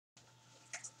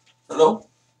Hello.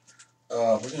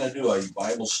 We're going to do a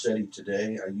Bible study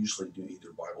today. I usually do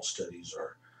either Bible studies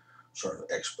or sort of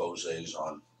exposés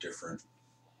on different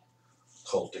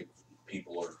cultic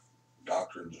people or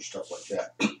doctrines or stuff like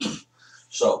that.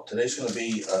 So today's going to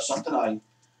be something I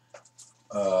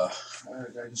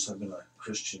guess I've been a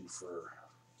Christian for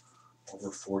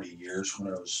over 40 years.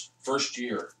 When I was first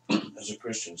year as a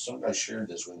Christian, some guy shared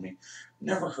this with me.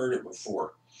 Never heard it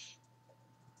before.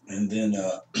 And then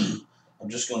I'm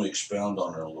just going to expound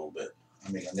on it a little bit. I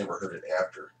mean, I never heard it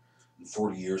after. In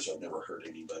 40 years, I've never heard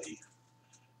anybody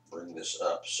bring this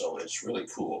up, so it's really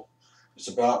cool. It's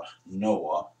about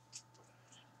Noah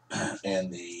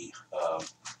and the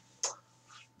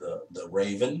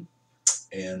raven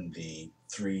and the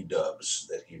three doves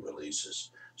that he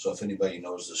releases. So if anybody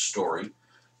knows the story,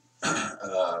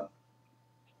 uh,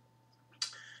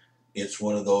 it's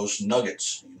one of those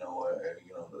nuggets.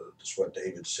 That's what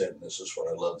David said, and this is what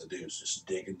I love to do: is just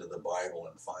dig into the Bible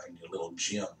and find your little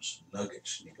gems,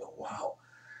 nuggets, and you go, "Wow!"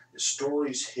 The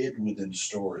stories hid within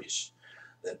stories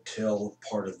that tell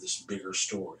part of this bigger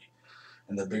story.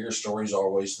 And the bigger story is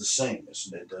always the same,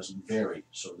 isn't it? It doesn't vary.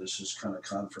 So this is kind of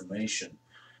confirmation.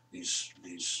 These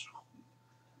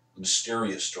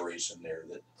mysterious stories in there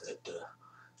that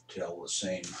tell the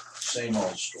same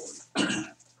old story.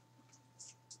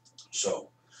 So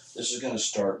this is going to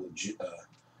start with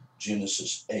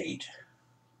Genesis 8.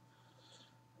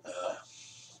 Uh,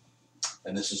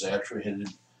 and this is after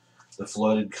the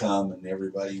flood had come and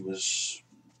everybody was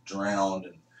drowned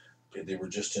and they were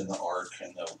just in the ark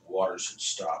and the waters had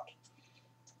stopped.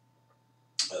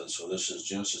 So this is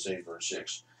Genesis 8, verse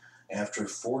 6. After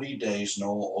 40 days,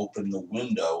 Noah opened the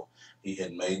window he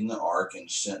had made in the ark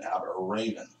and sent out a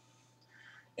raven.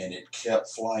 And it kept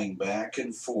flying back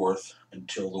and forth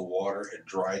until the water had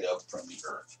dried up from the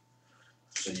earth.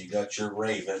 So you got your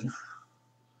raven.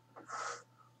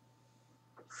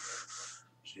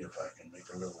 See if I can make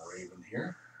a little raven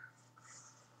here.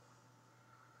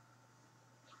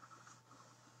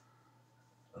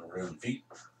 Little raven feet.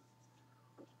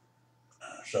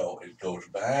 So it goes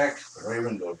back, the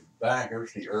raven goes back,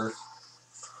 here's the earth,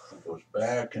 it goes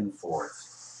back and forth,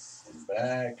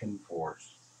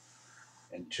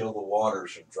 until the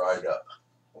waters have dried up,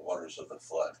 the waters of the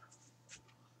flood.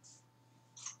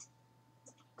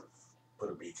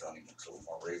 Put a beak on him, it's a little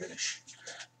more ravenish.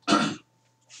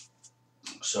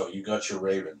 So you got your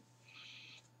raven.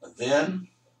 Then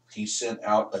he sent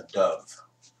out a dove.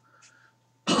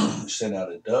 He sent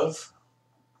out a dove.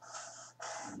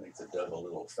 Make the dove a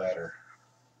little fatter.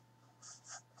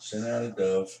 Sent out a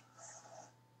dove.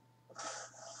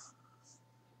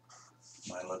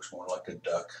 Mine looks more like a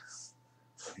duck.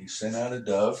 But he sent out a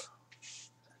dove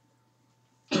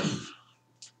to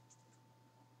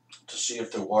see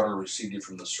if the water receded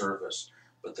from the surface.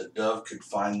 But the dove could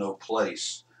find no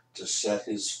place to set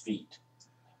his feet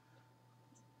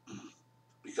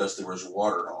because there was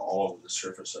water all over the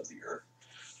surface of the earth.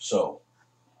 So,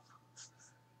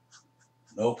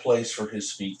 no place for his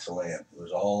feet to land. It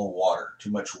was all water,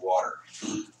 too much water.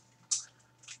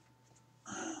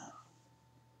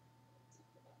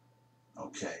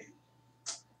 Okay.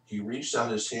 He reached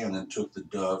out his hand and took the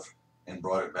dove and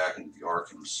brought it back into the ark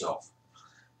himself.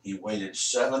 He waited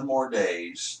 7 more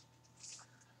days,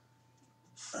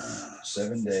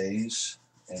 7 days,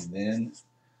 and then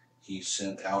he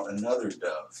sent out another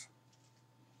dove.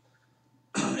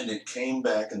 And it came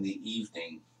back in the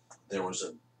evening.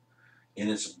 In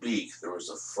its beak, there was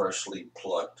a freshly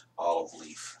plucked olive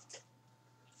leaf.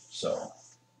 So,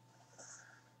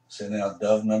 sent out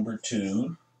dove number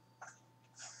 2.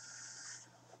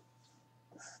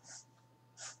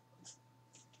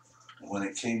 When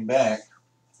it came back,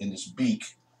 in its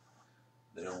beak,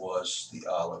 there was the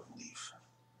olive leaf.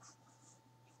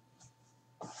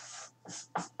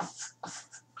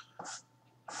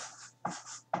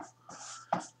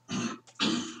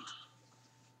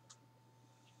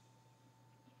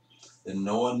 Then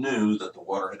Noah knew that the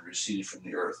water had receded from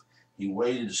the earth. He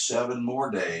waited 7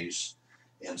 more days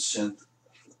and sent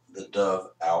the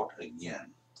dove out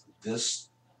again.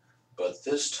 But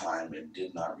this time it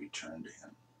did not return to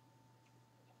him.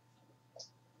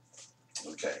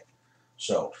 Okay,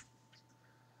 so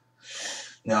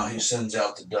now he sends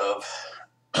out the dove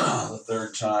the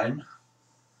 3rd time.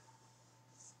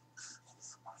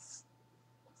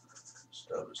 This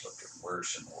dove is looking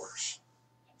worse and worse.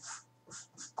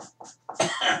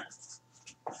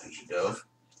 There's your dove.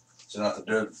 Sent out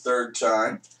the dove the 3rd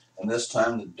time, and this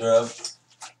time the dove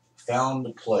found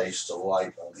a place to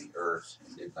light on the earth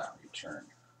and did not return.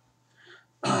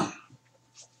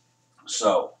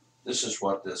 So, this is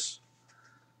what this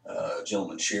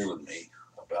gentleman shared with me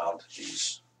about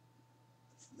these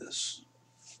this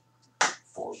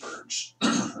 4 birds,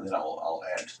 and then I'll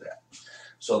add to that.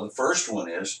 So the first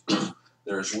one is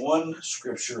there's one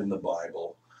scripture in the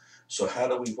Bible. So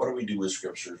what do we do with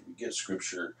scripture? We get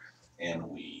scripture and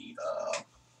we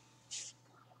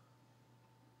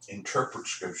interpret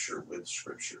scripture with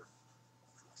scripture.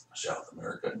 South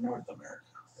America, North America.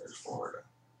 There's Florida.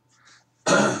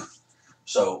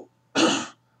 So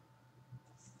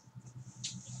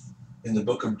in the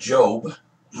book of Job,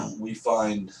 we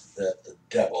find that the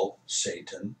devil,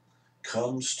 Satan,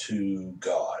 comes to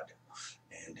God,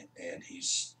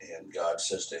 and God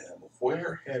says to him,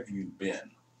 "Where have you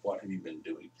been? What have you been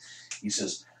doing?" He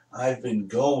says, "I've been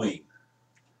going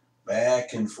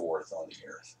back and forth on the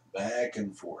earth, back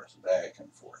and forth, back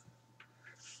and forth."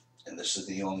 And this is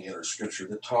the only other scripture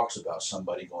that talks about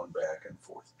somebody going back and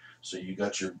forth. So you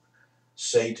got your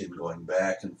Satan going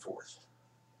back and forth.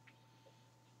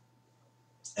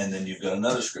 And then you've got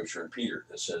another scripture in Peter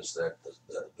that says that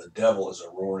the devil is a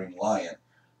roaring lion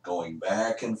going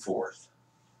back and forth,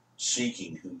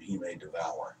 seeking whom he may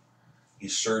devour.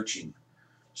 He's searching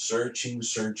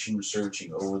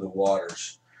over the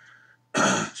waters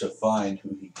to find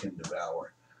who he can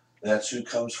devour. That's who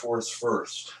comes forth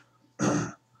first.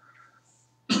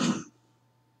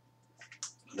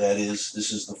 This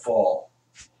is the fall.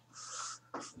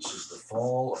 This is the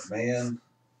fall of man,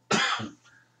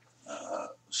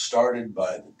 started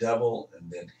by the devil, and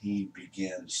then he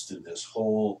begins through this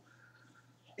whole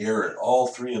era, all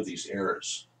 3 of these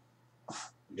eras.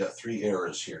 We got 3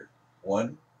 eras here.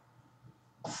 1,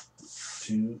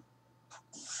 2,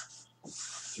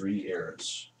 3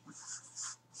 eras.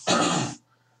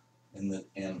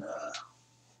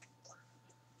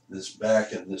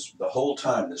 The whole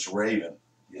time this raven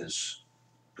is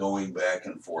going back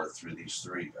and forth through these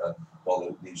 3.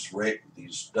 While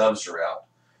these doves are out,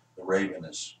 the raven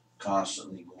is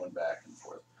constantly going back and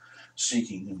forth,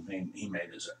 seeking whom he may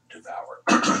devour.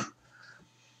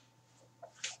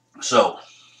 So,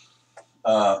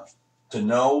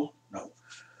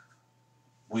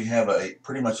 we have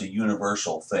pretty much a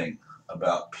universal thing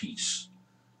about peace.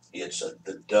 It's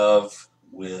the dove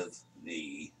with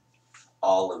the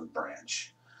olive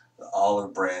branch. The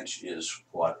olive branch is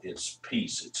what? It's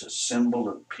peace. It's a symbol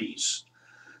of peace.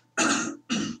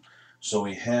 So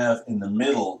we have in the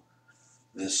middle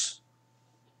this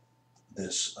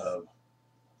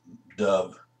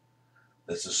dove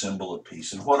that's a symbol of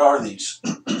peace. And what are these?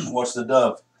 What's the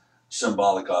dove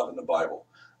symbolic of in the Bible?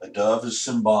 A dove is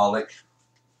symbolic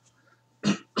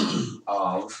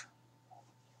of,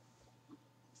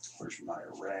 where's my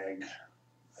rag,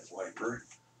 my wiper?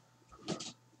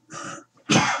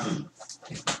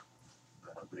 Got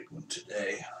a big one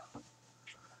today.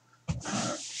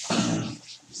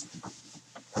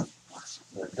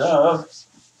 The dove,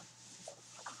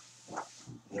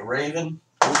 the raven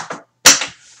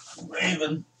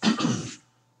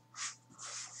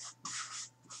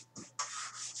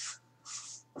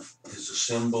is a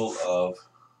symbol of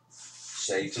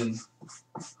Satan,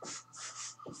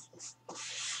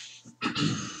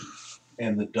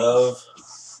 and the dove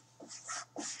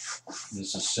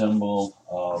is a symbol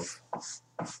of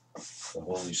the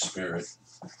Holy Spirit.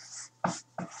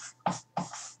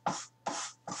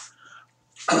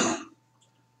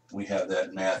 We have that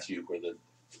in Matthew where the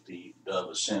dove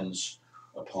ascends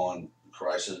upon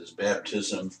Christ at his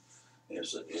baptism.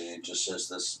 It just says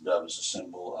this dove is a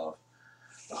symbol of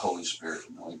the Holy Spirit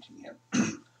anointing him.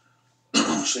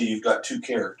 So you've got 2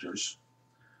 characters,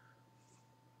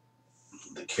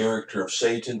 the character of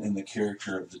Satan and the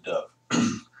character of the dove.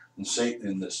 And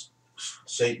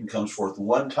Satan comes forth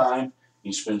one time.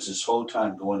 He spends his whole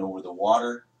time going over the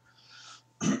water.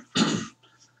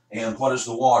 And what is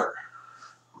the water?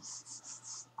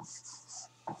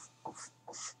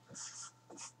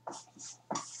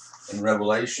 In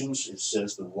Revelations, it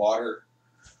says the water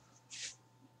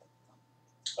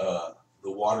of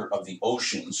the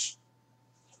oceans,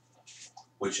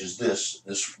 which is this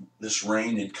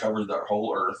rain had covered the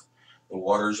whole earth. The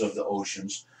waters of the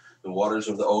oceans. The waters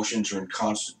of the oceans are in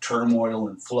constant turmoil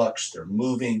and flux. They're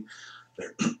moving.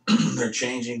 They're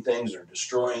changing things. They're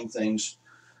destroying things.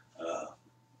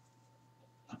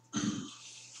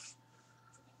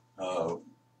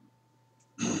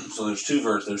 So there's 2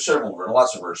 verses. There's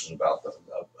lots of verses about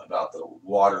the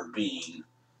water being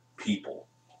people.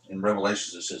 In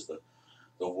Revelations, it says the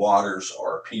waters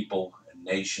are people and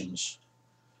nations.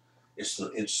 It's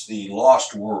the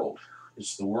lost world.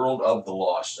 It's the world of the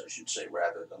lost, I should say,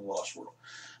 rather than the lost world.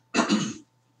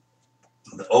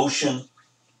 The ocean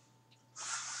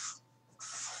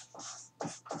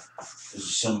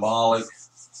is symbolic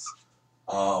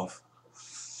of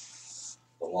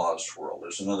the lost world.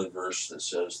 There's another verse that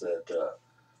says that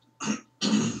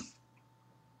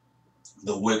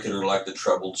the wicked are like the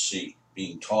troubled sea,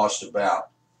 being tossed about.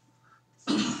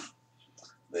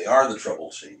 They are the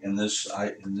troubled sea. In this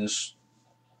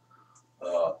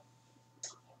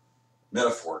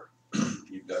metaphor,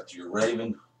 you've got your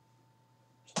raven,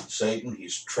 Satan.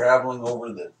 He's traveling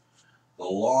over the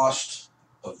lost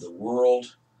of the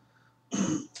world,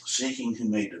 seeking who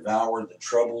may devour, the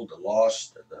troubled, the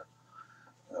lost,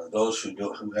 those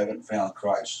who haven't found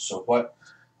Christ. So what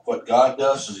God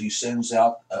does is He sends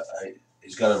out.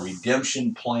 He's got a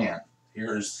redemption plan.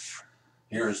 Here is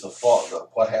the fall.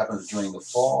 What happens during the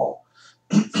fall?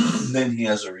 Then He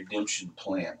has a redemption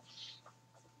plan,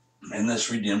 and this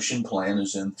redemption plan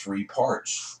is in three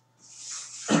parts.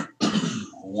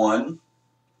 One,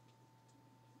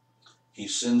 He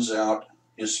sends out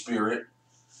His Spirit,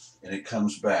 and it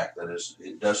comes back. That is,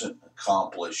 it doesn't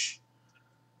accomplish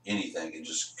anything. It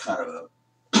just kind of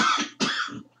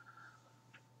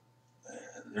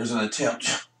there's an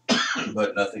attempt,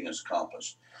 but nothing is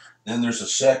accomplished. Then there's a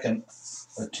second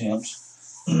attempt,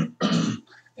 and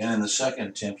in the second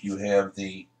attempt you have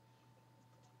the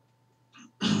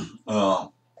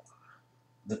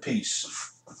peace,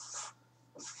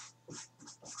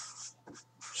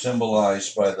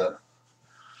 symbolized by the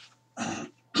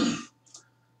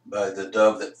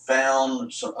dove that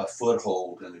found a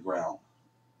foothold in the ground.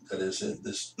 That is,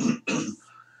 this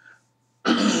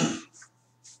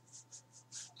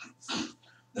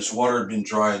this water had been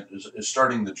dried, is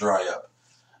starting to dry up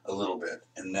a little bit,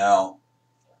 and now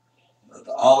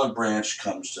the olive branch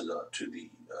comes to the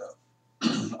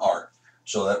ark.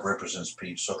 So that represents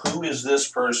peace. So who is this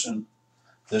person?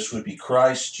 This would be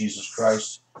Christ, Jesus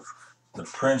Christ, the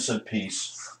Prince of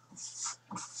Peace.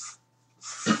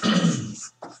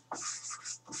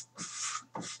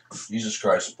 Jesus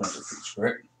Christ, the Prince of Peace,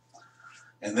 correct?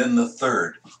 And then the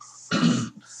third.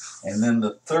 And then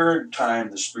the third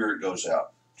time the Spirit goes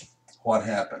out, what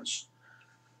happens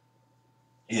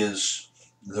is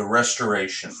the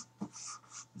restoration.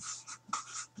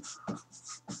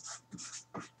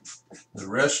 The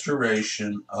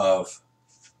restoration of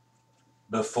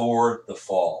before the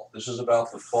fall. This is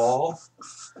about the fall,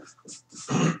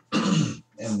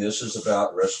 and this is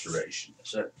about restoration.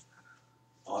 Is that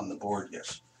on the board?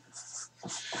 Yes.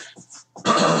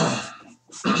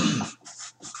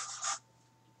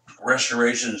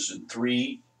 Restoration is in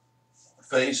three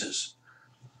phases.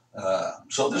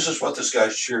 So this is what this guy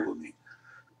shared with me.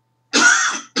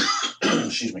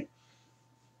 Excuse me.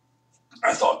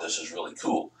 I thought this is really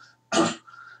cool.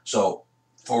 So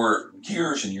for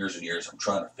years and years and years, I'm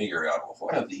trying to figure out, well,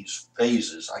 what are these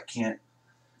phases? I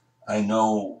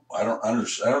don't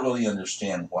really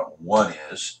understand what one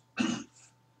is.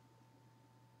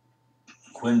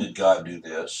 When did God do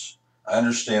this? I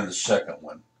understand the second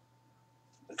one,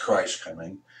 the Christ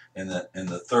coming, and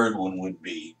the third one would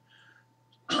be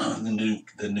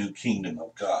the new kingdom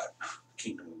of God,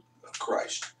 kingdom of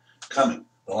Christ coming.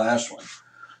 The last one.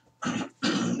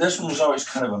 This one was always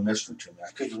kind of a mystery to me.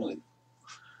 I couldn't really,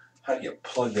 how do you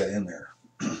plug that in there?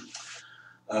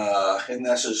 And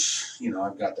that's just,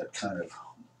 I've got that kind of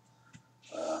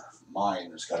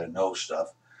mind that's got to know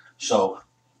stuff. So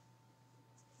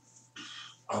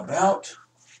about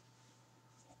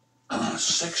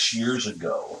 6 years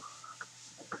ago,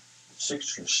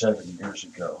 6 or 7 years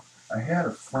ago, I had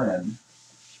a friend,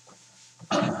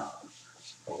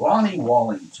 Ronnie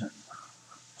Wallington,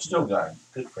 still got a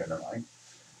good friend of mine,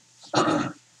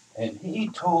 and he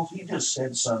just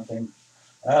said something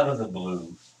out of the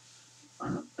blue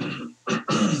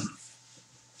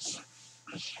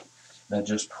that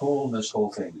just pulled this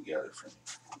whole thing together for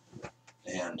me.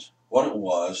 And what it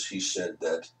was, he said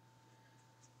that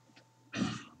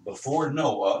before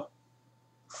Noah,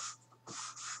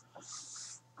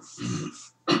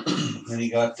 and he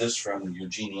got this from your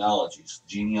genealogies.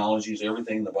 Genealogies,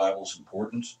 everything in the Bible is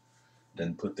important.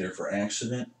 Didn't put there for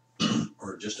accident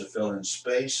or just to fill in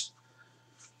space.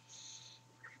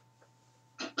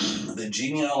 The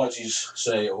genealogies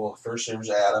say, well, first there was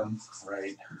Adam,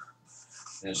 right?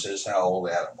 And it says how old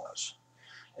Adam was.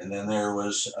 And then there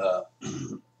was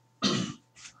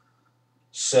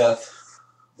Seth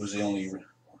was the only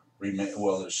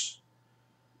well, there's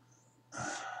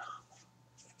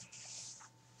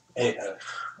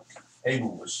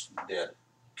Abel was dead,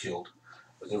 killed,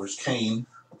 but there was Cain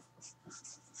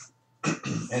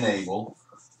and Abel.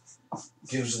 It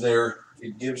gives their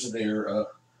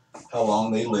how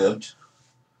long they lived.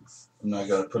 I'm not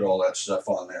going to put all that stuff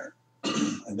on there.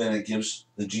 And then it gives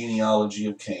the genealogy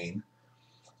of Cain,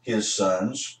 his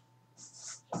sons,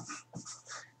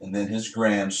 and then his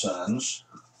grandsons,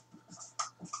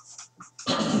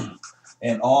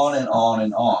 and on and on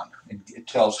and on. It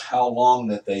tells how long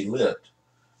that they lived,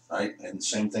 right? And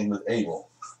same thing with Abel.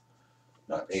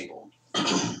 Not Abel.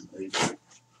 Abel.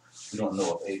 We don't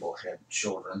know if Abel had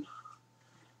children.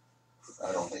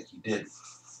 I don't think he did.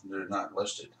 They're not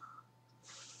listed.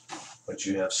 But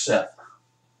you have Seth,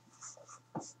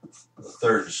 the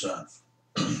third son.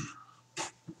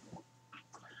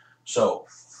 So,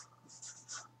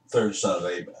 third son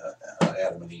of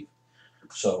Adam and Eve.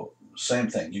 So, same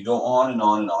thing. You go on and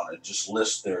on and on and just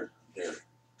list the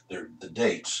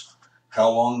dates, how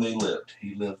long they lived.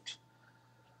 He lived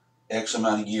X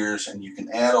amount of years, and you can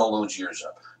add all those years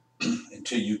up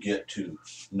until you get to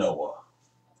Noah.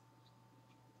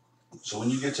 So when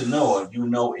you get to Noah, you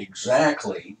know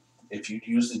exactly, if you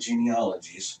use the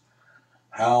genealogies,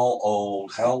 how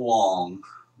old, how long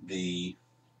the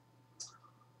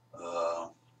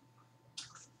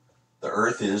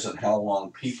earth is and how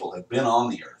long people have been on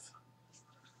the earth.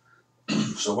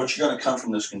 So what you're going to come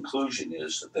from this conclusion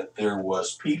is that there were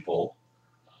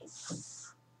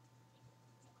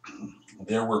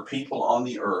people on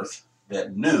the earth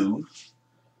that knew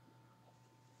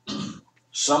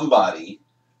somebody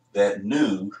that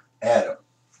knew Adam.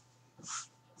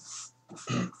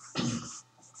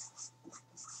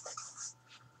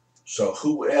 So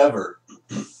whoever,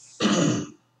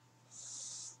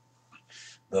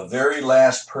 the very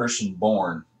last person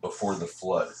born before the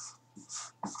flood,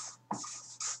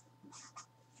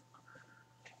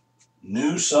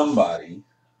 knew somebody,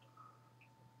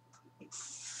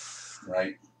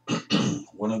 right?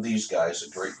 One of these guys, a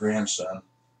great-grandson,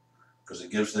 because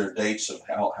it gives their dates of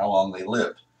how long they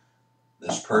lived.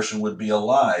 This person would be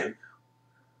alive,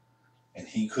 and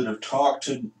he could have talked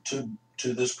to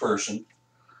this person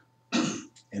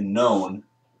and known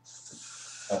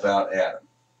about Adam,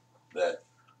 that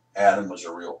Adam was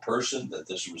a real person, that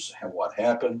this was what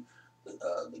happened.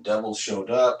 The devil showed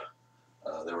up.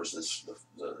 There was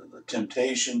the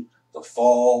temptation, the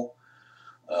fall,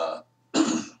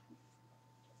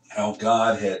 how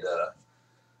God had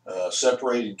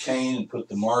separated Cain and put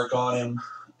the mark on him,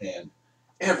 and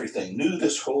everything. Knew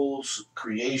this whole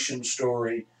creation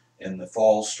story and the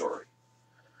fall story.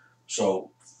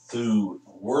 So through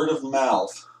word of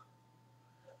mouth,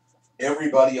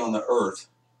 everybody on the earth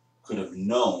could have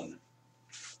known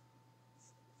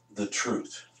the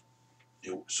truth.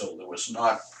 So there was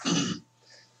not, it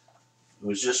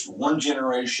was just one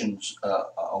generation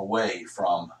away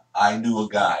from, I knew a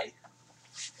guy.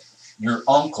 Your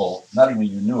uncle, not even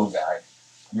you knew a guy,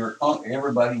 your uncle,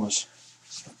 everybody was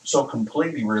so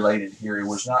completely related here. It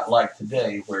was not like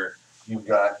today where you've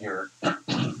got your, we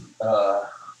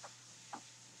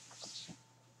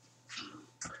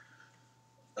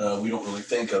don't really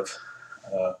think of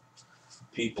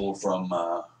people from,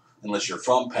 unless you're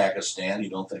from Pakistan, you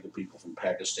don't think of people from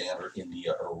Pakistan or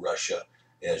India or Russia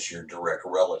as your direct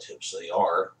relatives. They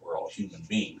are, we're all human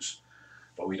beings,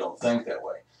 but we don't think that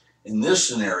way. In this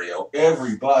scenario,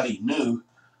 everybody knew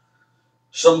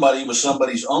somebody was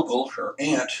somebody's uncle or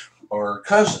aunt or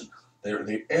cousin.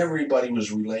 Everybody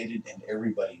was related, and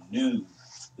everybody knew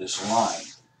this line,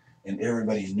 and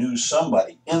everybody knew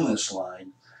somebody in this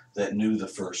line that knew the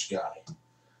first guy.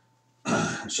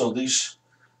 So these,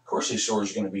 of course, these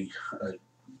stories are going to be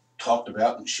talked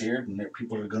about and shared, and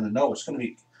people are going to know. It's going to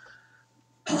be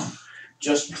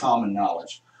just common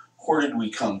knowledge. Where did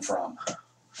we come from?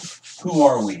 Who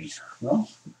are we? Well,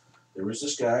 there was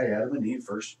this guy, Adam and Eve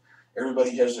first.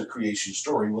 Everybody has their creation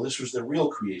story. Well, this was the real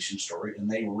creation story, and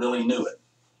they really knew it.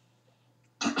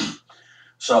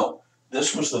 So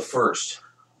this was the first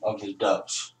of the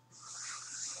doves.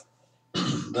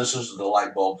 This is the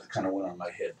light bulb that kind of went on my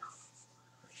head.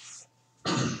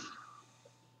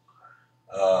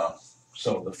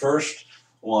 So the first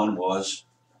one was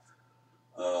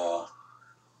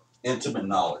intimate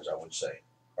knowledge, I would say,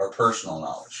 or personal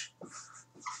knowledge.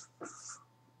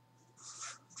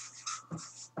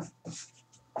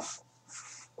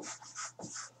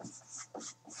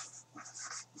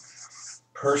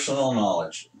 Personal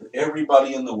knowledge.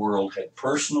 Everybody in the world had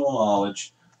personal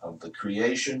knowledge of the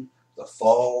creation, the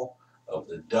fall, of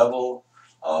the devil,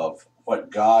 of what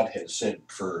God had said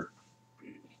for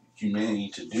humanity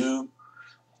to do,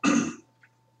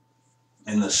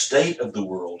 and the state of the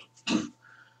world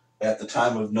at the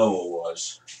time of Noah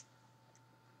was,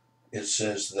 it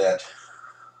says that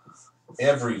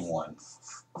everyone,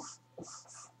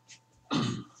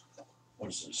 what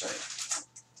does it say?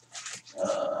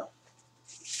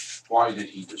 Why did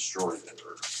he destroy the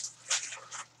earth?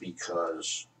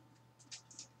 Because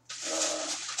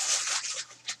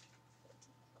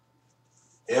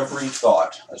every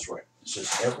thought, that's right, it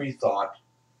says every thought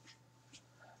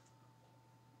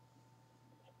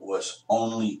was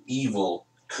only evil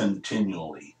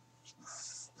continually.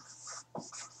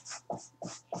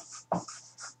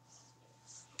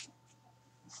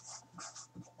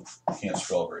 Can't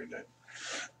spell very good.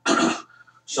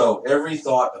 So every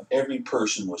thought of every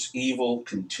person was evil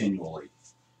continually.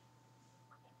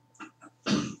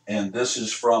 And this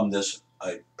is from this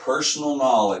personal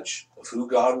knowledge of who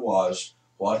God was,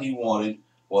 what he wanted,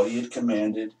 what he had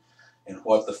commanded, and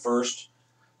what the first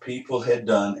people had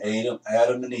done,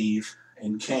 Adam and Eve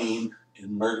and Cain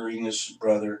in murdering his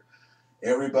brother.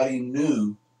 Everybody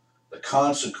knew the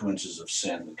consequences of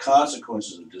sin, the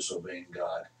consequences of disobeying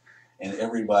God, and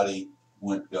everybody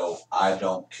went go, I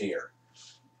don't care.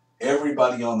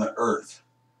 Everybody on the earth,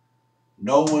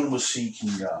 no one was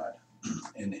seeking God,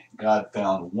 and God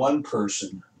found one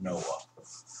person, Noah.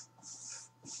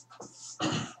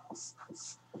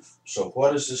 So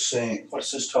what is this saying? What's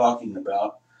this talking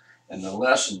about? And the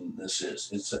lesson this is,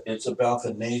 it's about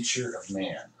the nature of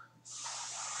man.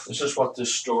 This is what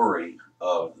this story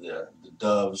of the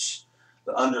doves,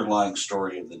 the underlying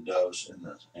story of the doves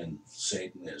and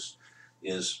Satan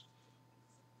is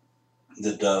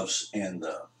the doves and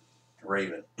the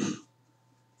raven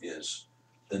is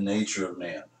the nature of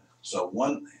man. So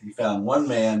he found one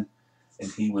man,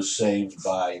 and he was saved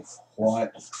by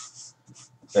what?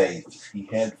 Faith. He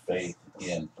had faith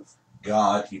in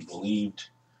God. He believed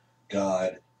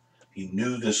God. He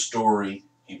knew this story.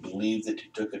 He believed it. He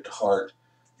took it to heart,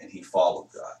 and he followed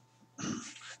God.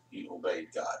 He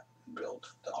obeyed God and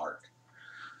built the ark.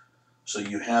 So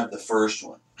you have the first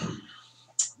one.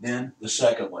 Then the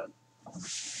second one.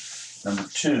 Number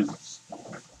two.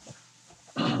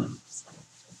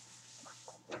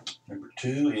 Number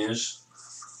two is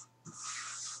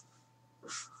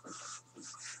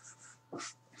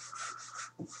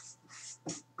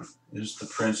the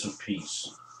Prince of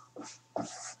Peace.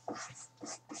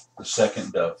 The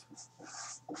second dove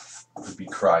would be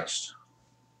Christ.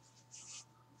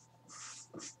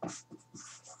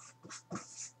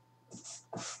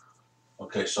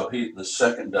 Okay, so the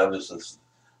second dove is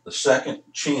the second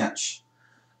chance.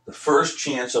 The first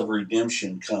chance of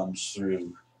redemption comes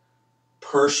through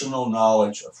personal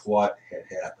knowledge of what had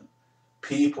happened.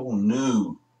 People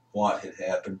knew what had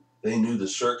happened. They knew the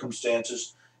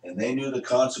circumstances, and they knew the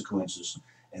consequences,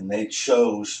 and they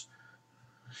chose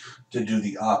to do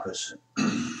the opposite.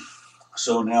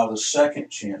 So now the second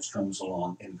chance comes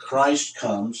along, and Christ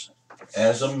comes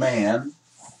as a man.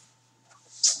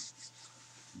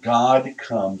 God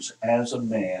comes as a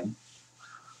man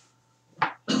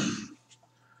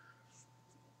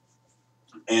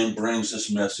and brings this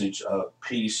message of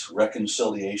peace,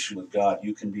 reconciliation with God.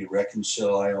 You can be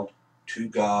reconciled to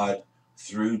God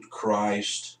through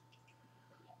Christ,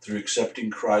 through accepting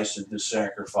Christ and his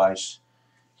sacrifice.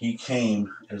 He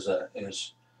came as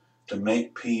to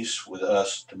make peace with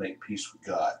us, to make peace with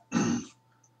God.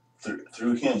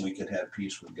 Through him we can have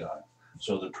peace with God.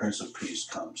 So the Prince of Peace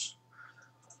comes.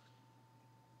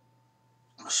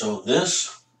 So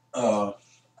this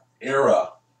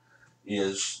era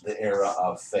is the era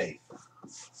of faith.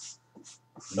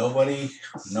 Nobody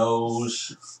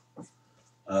knows.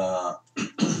 I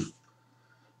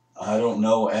don't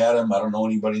know Adam. I don't know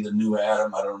anybody that knew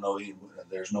Adam. I don't know.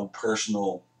 There's no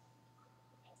personal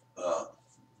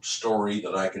story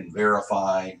that I can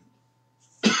verify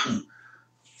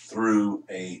through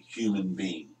a human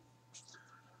being.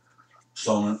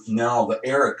 So now the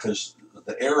era, because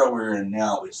the era we're in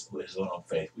now is one of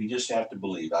faith. We just have to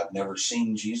believe. I've never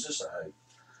seen Jesus.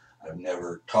 I've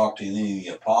never talked to any of the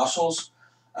apostles.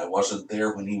 I wasn't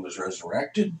there when he was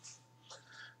resurrected.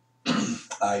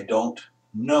 I don't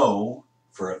know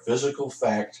for a physical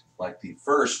fact, like the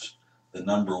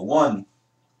number one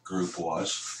group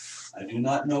was. I do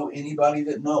not know anybody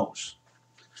that knows.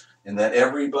 And that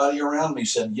everybody around me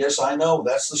said, yes, I know.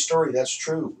 That's the story. That's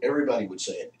true. Everybody would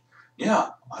say it. Yeah,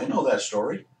 I know that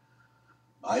story.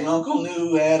 My uncle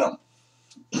knew Adam.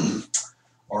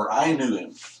 Or I knew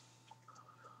him.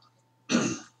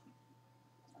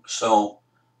 So,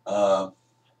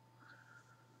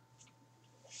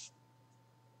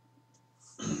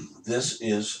 this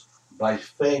is by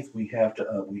faith. We have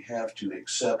to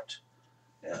accept.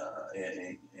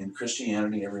 In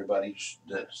Christianity, everybody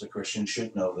that's a Christian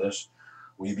should know this.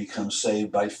 We become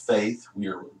saved by faith. We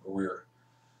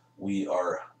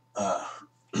are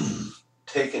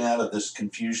taken out of this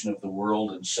confusion of the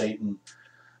world and Satan,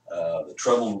 the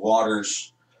troubled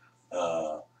waters.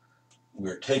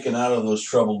 We're taken out of those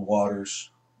troubled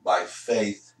waters by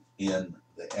faith in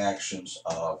the actions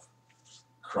of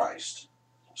Christ.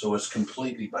 So it's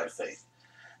completely by faith.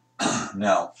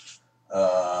 Now,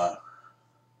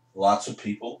 lots of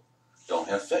people don't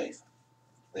have faith.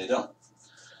 They don't.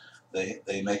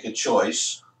 They make a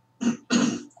choice,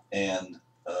 and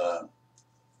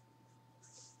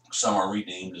some are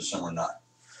redeemed and some are not.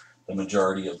 The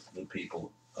majority of the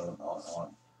people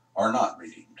are not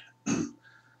redeemed.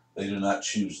 They do not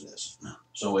choose this.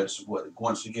 So it's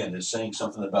once again it's saying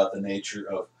something about the nature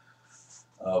of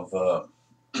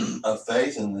of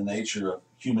faith and the nature of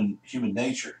human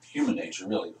nature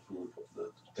really.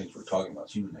 The things we're talking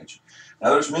about, human nature.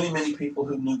 Now there's many people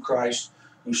who knew Christ,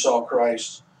 who saw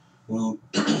Christ, who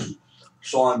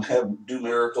saw him do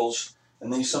miracles,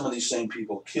 and then some of these same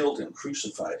people killed him,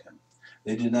 crucified him.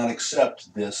 They did not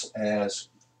accept this as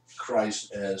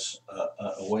Christ as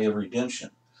a way of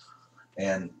redemption.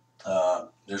 And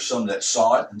there's some that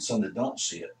saw it and some that don't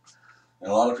see it. And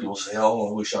a lot of people say, oh,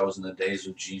 I wish I was in the days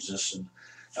of Jesus and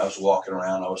I was walking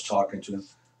around, I was talking to him.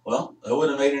 Well, that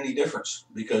wouldn't have made any difference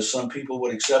because some people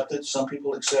would accept it. Some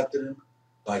people accepted him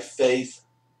by faith,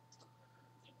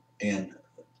 and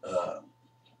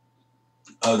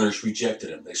others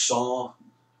rejected him. They saw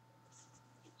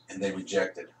and they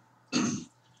rejected.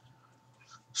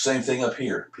 Same thing up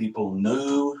here. People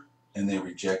knew and they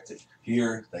rejected.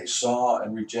 Here they saw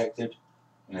and rejected.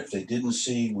 And if they didn't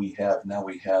see, we have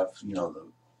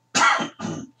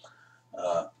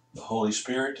the Holy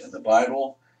Spirit and the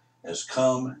Bible has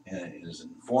come and it has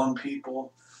informed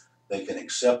people. They can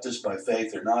accept this by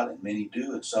faith or not, and many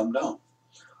do and some don't.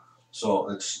 So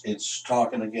it's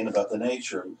talking again about the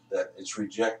nature that it's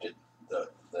rejected,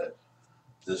 that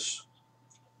this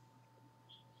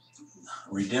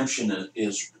redemption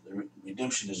is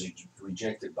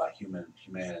rejected by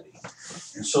humanity.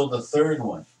 And so the third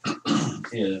one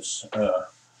is,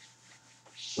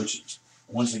 which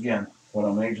once again, what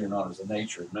I'm majoring on is the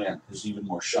nature of man, is even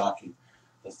more shocking.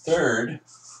 The third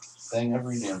thing of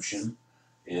redemption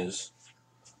is,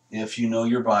 if you know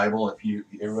your Bible,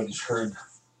 everybody's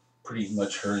pretty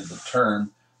much heard the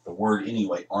term, the word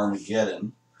anyway,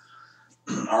 Armageddon.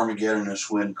 Armageddon is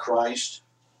when Christ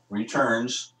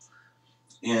returns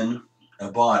in a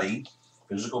body,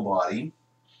 physical body,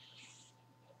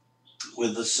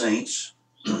 with the saints,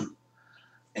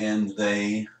 and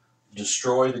they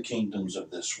destroy the kingdoms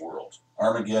of this world.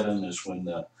 Armageddon is when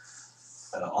the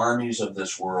armies of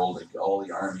this world, all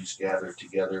the armies gather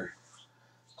together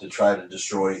to try to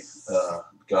destroy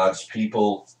God's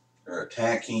people. They're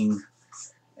attacking,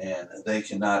 and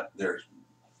they're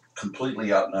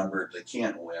completely outnumbered. They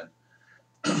can't win.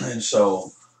 And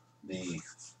so the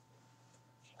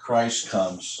Christ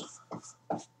comes,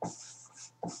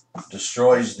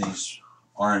 destroys these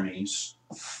armies,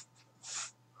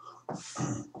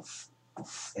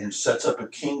 and sets up a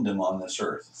kingdom on this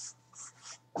earth.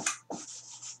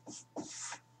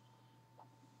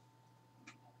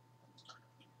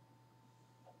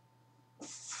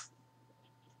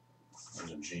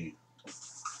 There's a G.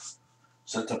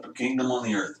 Sets up a kingdom on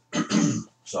the earth.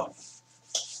 So,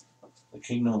 the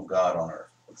kingdom of God on earth.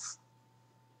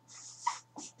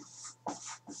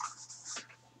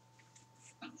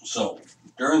 So,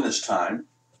 during this time,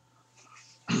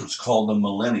 it's called the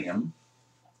millennium,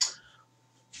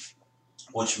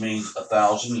 which means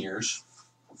 1,000 years.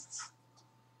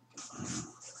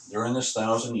 During this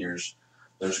 1,000 years,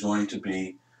 there's going to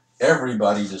be,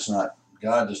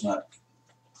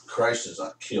 Christ does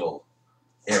not kill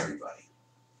everybody.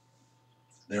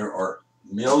 There are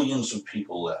millions of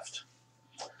people left.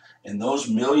 And those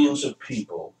millions of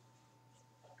people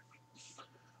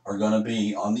are going to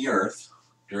be on the earth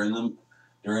during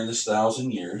this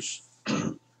 1,000 years,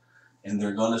 and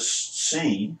they're going to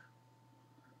see,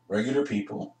 regular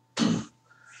people,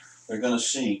 they're going to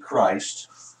see Christ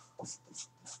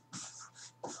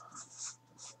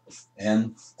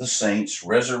and the saints,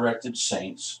 resurrected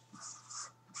saints,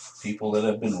 people that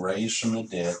have been raised from the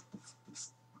dead.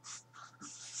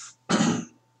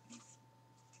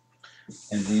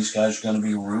 And these guys are going to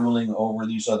be ruling over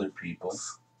these other people,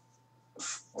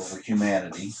 over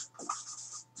humanity.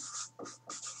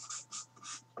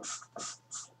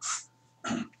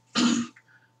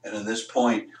 And at this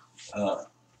point,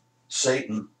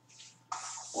 Satan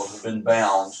will have been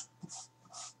bound.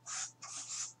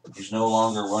 He's no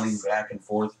longer running back and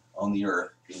forth on the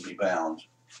earth. He'll be bound.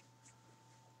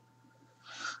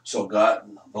 So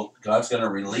God's going to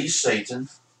release Satan.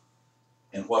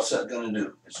 And what's that going to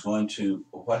do? It's going to,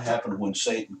 what happened when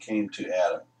Satan came to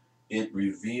Adam? It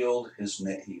revealed his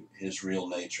real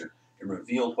nature. It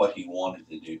revealed what he wanted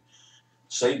to do.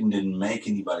 Satan didn't make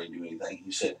anybody do anything.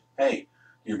 He said, hey,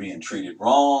 you're being treated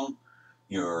wrong.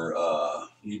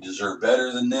 You deserve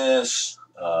better than this.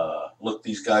 Look,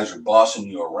 these guys are bossing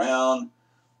you around.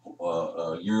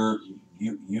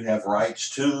 You have rights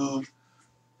too.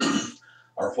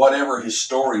 or whatever his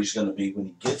story is going to be when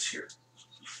he gets here.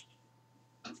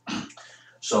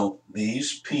 So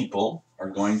these people are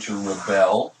going to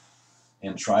rebel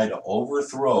and try to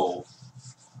overthrow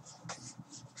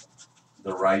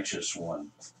the righteous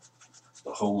one,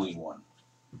 the Holy One,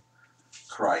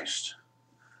 Christ.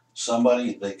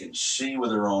 Somebody they can see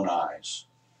with their own eyes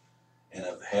and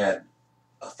have had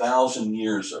 1,000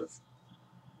 years of,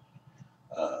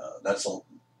 that's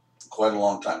quite a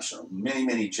long time. So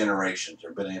many generations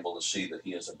have been able to see that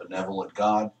he is a benevolent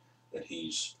God, that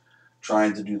he's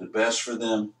trying to do the best for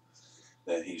them,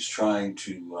 that he's trying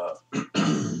to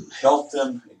help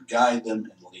them and guide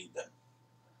them and lead them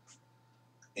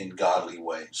in godly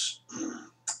ways.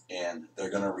 And they're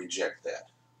going to reject that.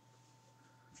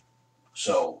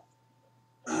 So,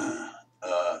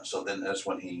 so then that's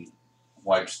when he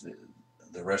wipes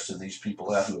the rest of these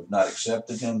people out who have not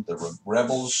accepted him, the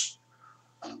rebels.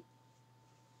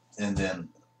 And then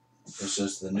it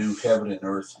says the new heaven and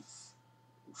earth,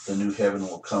 the new heaven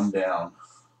will come down.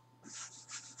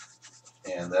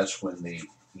 And that's when the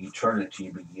eternity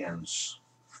begins.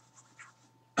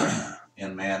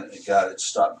 And man, God had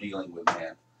stopped dealing with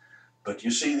man. But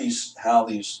you see how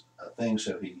these things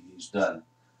have he's done.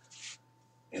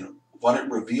 And what it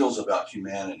reveals about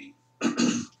humanity.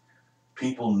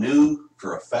 People knew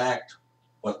for a fact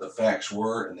what the facts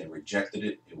were, and they rejected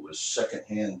it. It was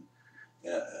secondhand.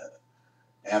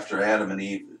 After Adam and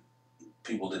Eve,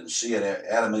 people didn't see it.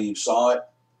 Adam and Eve saw it,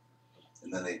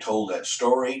 and then they told that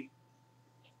story.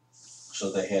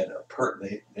 So they had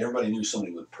everybody knew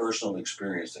somebody with personal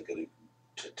experience that could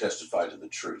testify to the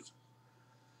truth.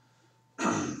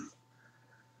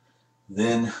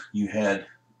 Then you had,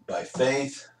 by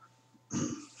faith,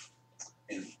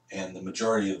 and the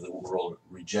majority of the world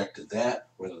rejected that,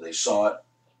 whether they saw it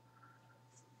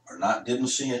or not, didn't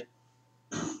see it.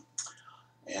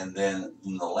 And then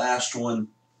in the last one,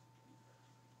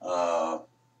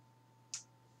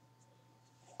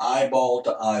 eyeball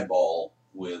to eyeball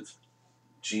with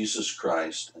Jesus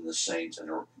Christ and the saints and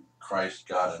Christ,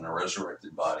 God in a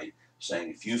resurrected body, saying,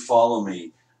 if you follow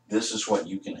me, this is what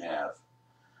you can have.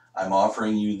 I'm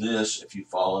offering you this if you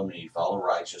follow me, follow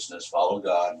righteousness, follow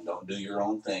God, and don't do your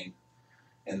own thing.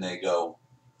 And they go,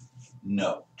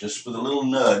 no. Just with a little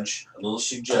nudge, a little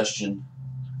suggestion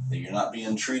that you're not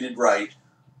being treated right,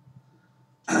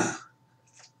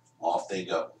 off they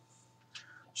go.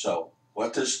 So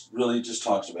what this really just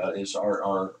talks about is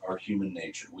our human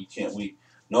nature.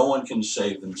 No one can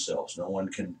save themselves. No one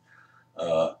can,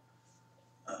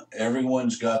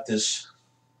 everyone's got this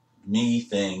me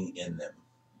thing in them.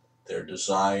 Their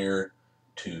desire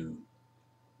to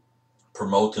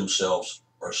promote themselves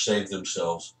or save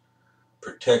themselves,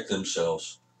 protect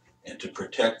themselves, and to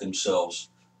protect themselves,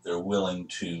 they're willing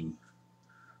to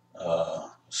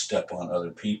step on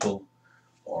other people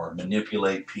or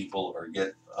manipulate people or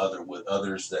get with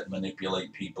others that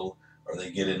manipulate people, or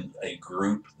they get in a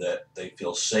group that they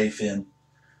feel safe in.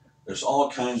 There's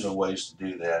all kinds of ways to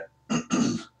do that.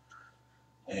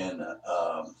 And,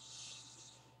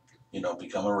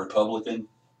 become a Republican.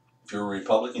 If you're a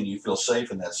Republican, you feel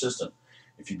safe in that system.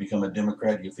 If you become a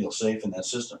Democrat, you feel safe in that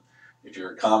system. If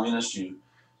you're a communist, and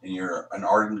you're an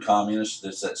ardent communist,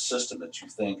 there's that system that you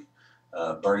think.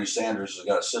 Bernie Sanders has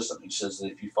got a system. He says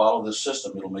that if you follow this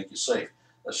system, it'll make you safe.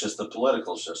 That's just the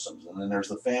political systems. And then there's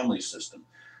the family system.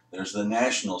 There's the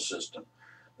national system.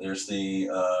 There's the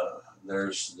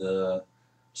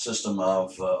system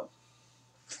of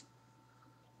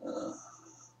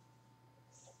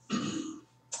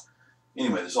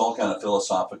anyway, there's all kind of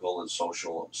philosophical and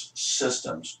social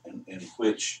systems in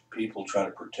which people try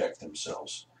to protect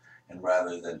themselves, and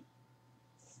rather than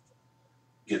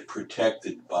get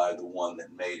protected by the one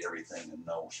that made everything and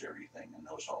knows everything and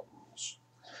knows all the rules.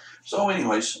 So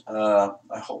anyways,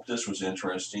 I hope this was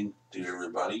interesting to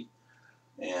everybody.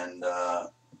 And like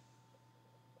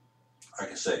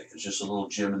I say, it's just a little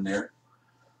gem in there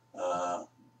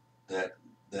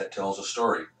that tells a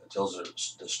story. It tells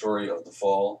the story of the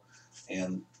fall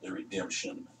and the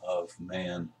redemption of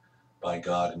man by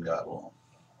God and God alone.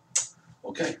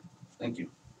 Okay, thank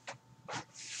you.